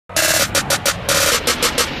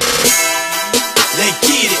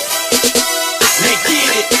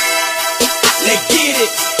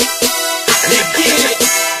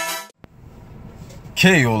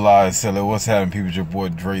KO Live Seller, what's happening, people? It's your boy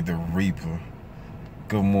Dre the Reaper.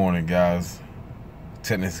 Good morning, guys.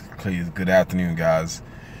 Technically, it's good afternoon, guys.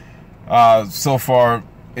 So far,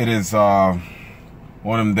 it is one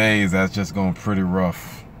of them days that's just going pretty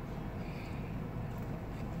rough.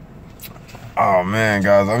 Oh man,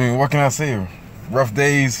 guys. I mean, what can I say? Rough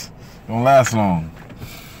days don't last long.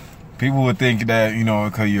 People would think that, you know,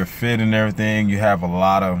 because you're fit and everything, you have a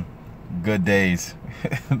lot of good days.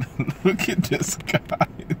 Look at this guy.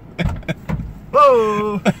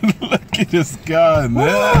 Whoa! Look at this guy,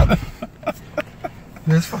 man.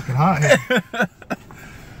 It's fucking hot here.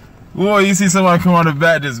 Boy, you see somebody come on the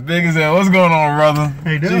back that's big as that. What's going on, brother? How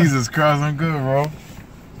you doing? Jesus Christ, I'm good, bro.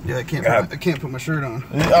 Yeah, I can't put my shirt on.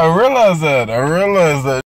 I realize that. I realize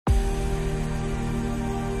that.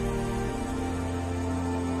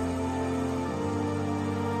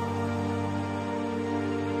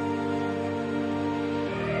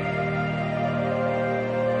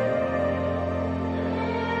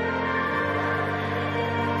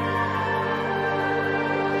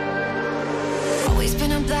 Always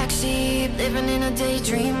been a black sheep, living in a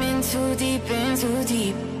daydream, in too deep, in too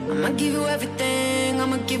deep. I'ma give you everything,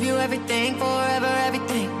 I'ma give you everything, forever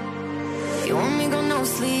everything. You want me, go no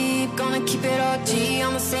sleep, gonna keep it all G,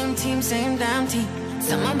 on the same team, same damn team.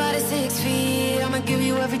 Set my body 6 feet, I'ma give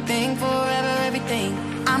you everything, forever everything.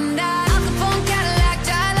 I'm that off the phone Cadillac,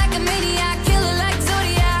 drive like a maniac, killer like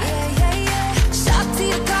Zodiac. Yeah, yeah, yeah. Shot to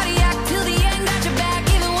your cardiac, till the end, got your back,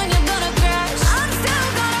 even when you're gonna crash. I'm still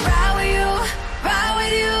gonna ride with you, ride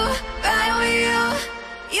with you, ride with you.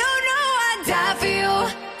 You know I'd die for you,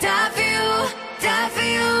 die for you, die for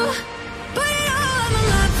you. Put it all on the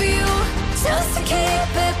line for you, just to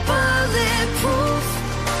keep it bulletproof.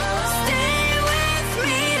 Stay with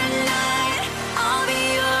me tonight, I'll be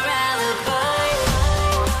your alibi.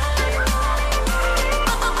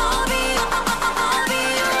 I'll be your alibi.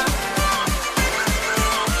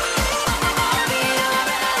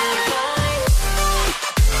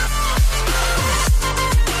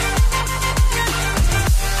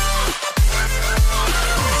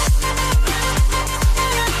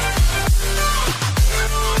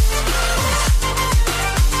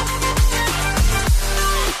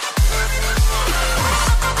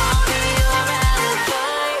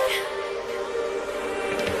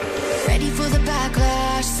 Ready for the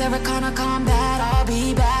backlash, Sarah Connor combat. I'll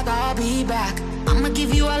be back, I'll be back. I'ma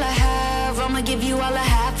give you all I have, I'ma give you all I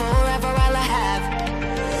have, forever all I have.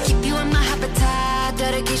 Keep you in my habitat,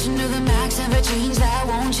 dedication to the max, never change that,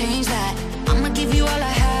 won't change that. I'ma give you all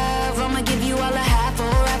I have, I'ma give you all I have,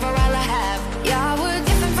 forever all I have. Yeah, we're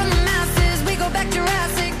different from the masses, we go back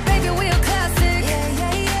Jurassic, baby, we're classic. Yeah,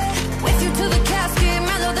 yeah, yeah. With you to the casket,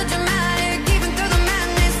 mellow the dramatic, even through the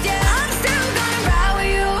madness, yeah. I'm still gonna ride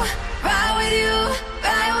with you, ride with you,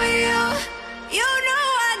 ride with you. You know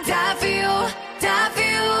I'd die for you, die for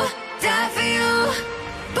you, die for you.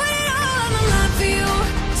 Put it all on the line for you,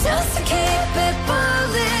 just to keep it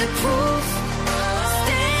bulletproof.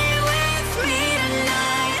 Stay with me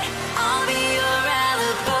tonight, I'll be your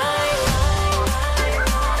alibi.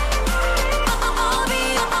 I'll be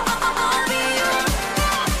your alibi.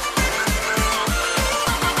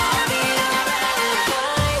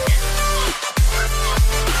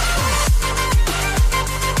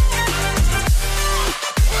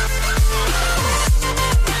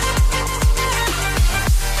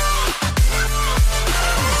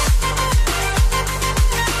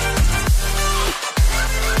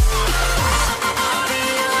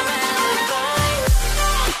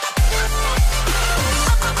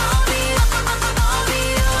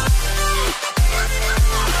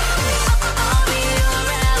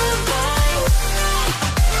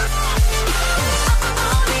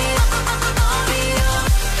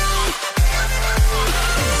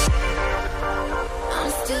 I'm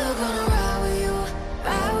still gonna ride with you,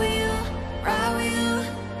 ride with you, ride with you.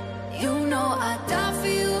 You know I'd die for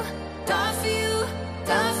you, die for you,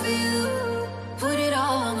 die for you. Put it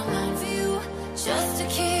all on the line for you, just to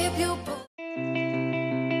keep you.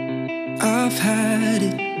 I've had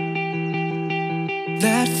it,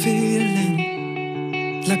 that feeling,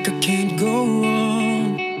 like I can't go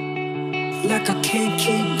on, like I can't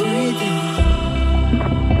keep breathing,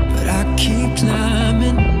 but I keep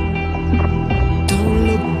climbing. Don't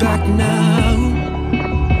look back now,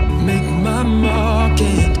 make my mark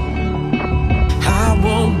and I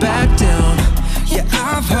won't back down. Yeah,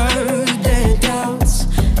 I've heard their doubts,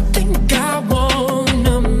 think I won't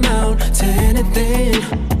amount to anything,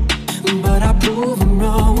 but I prove them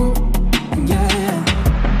wrong. Yeah,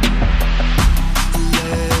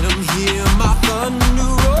 let them hear my thunder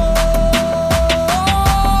roll.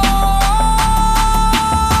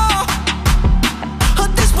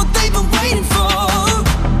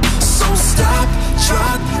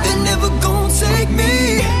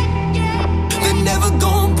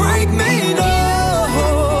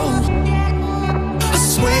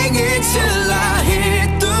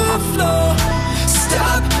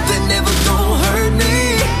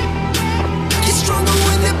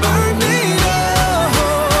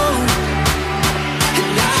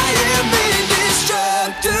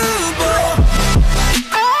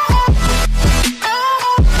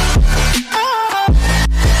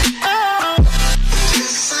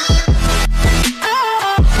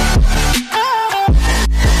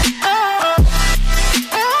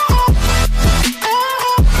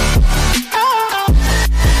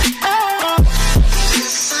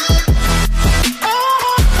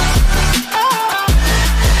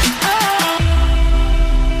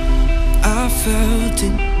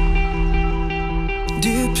 drifting,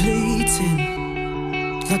 depleting,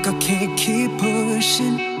 like I can't keep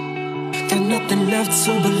pushing. Got nothing left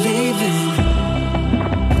to believe in,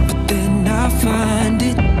 but then I find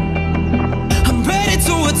it. I'm ready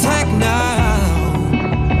to attack now,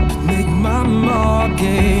 make my mark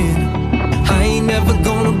in. I ain't never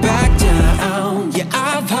gonna back down. Yeah,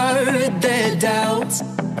 I've heard their doubts.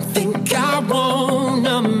 I think I won't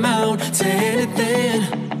amount to anything,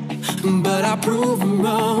 but I prove them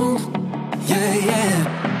wrong. Yeah,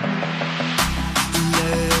 yeah.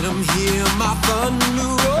 Let them hear my thunder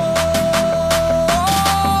roll.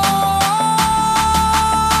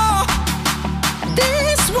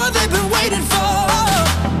 This is what they've been waiting for.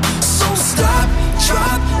 So stop,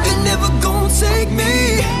 drop, they're never gonna take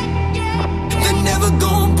me. They're never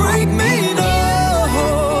gonna break me, no.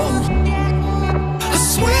 I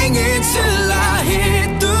swing until I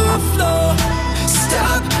hit the floor.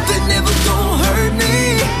 Stop, they're never gonna hurt me.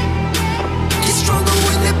 Get stronger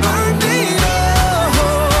when they burn me, oh.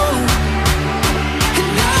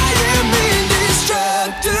 And I am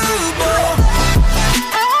indestructible.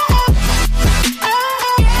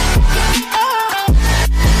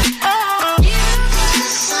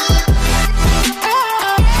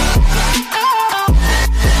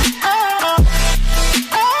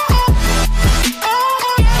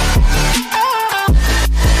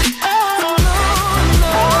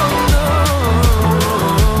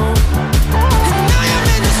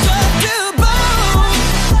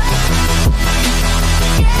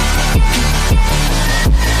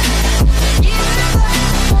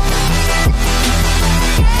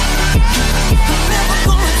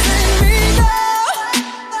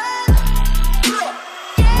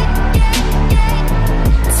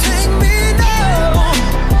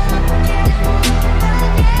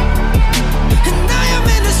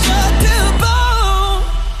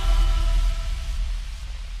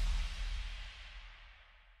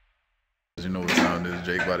 You know what time it is,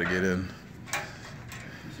 Jake about to get in.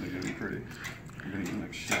 This is gonna be pretty. I've been eating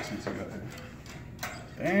like shit since I got here.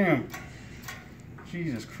 Damn.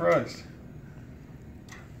 Jesus Christ.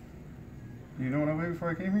 You know what I weighed before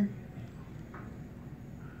I came here?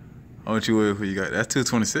 How much you weigh before you got? That's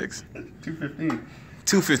 226? 215.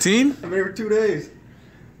 215? I've been here for 2 days.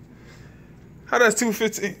 How that's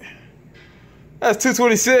 215? That's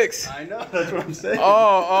 226. I know, that's what I'm saying.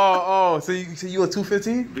 Oh. So you were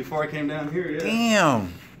 215? Before I came down here, yeah.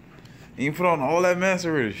 Damn. And you put on all that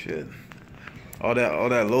macerator shit. All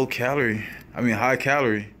that low calorie. I mean high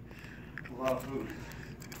calorie. A lot of food.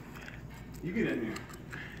 You get in here.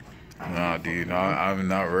 Nah, dude. I'm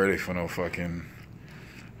not ready for no fucking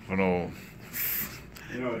video.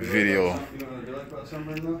 You know what I do like about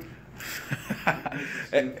sunburn though?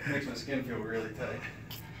 It makes my skin feel really tight.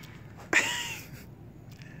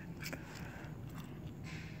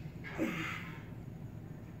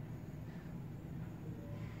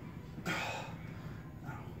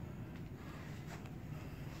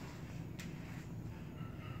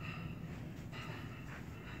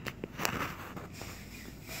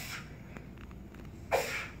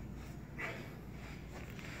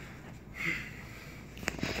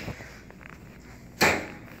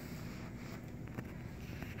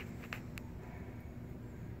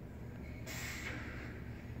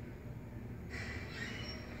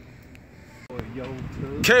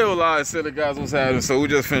 KO Live said the guys what's happening, so we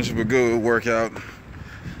just finished up a good workout.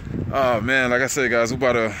 Oh man, like I said guys, we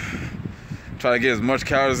about to try to get as much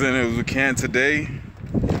calories in as we can today.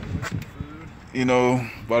 You know,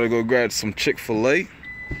 about to go grab some Chick-fil-A.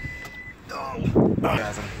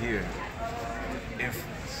 Guys, I'm here.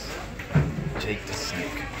 Infamous Jake the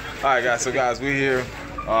Snake. Alright guys, so guys, we here.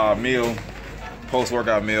 Meal,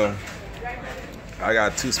 post-workout meal. I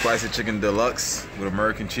got 2 spicy chicken deluxe with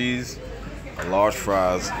American cheese, a large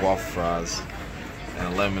fries, waffle fries,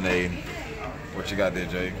 and a lemonade. What you got there,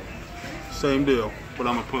 Jake? Same deal, but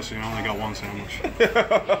I'm a pussy and I only got 1 sandwich.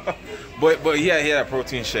 but he had a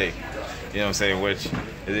protein shake, you know what I'm saying, which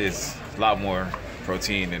is a lot more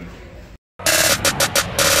protein than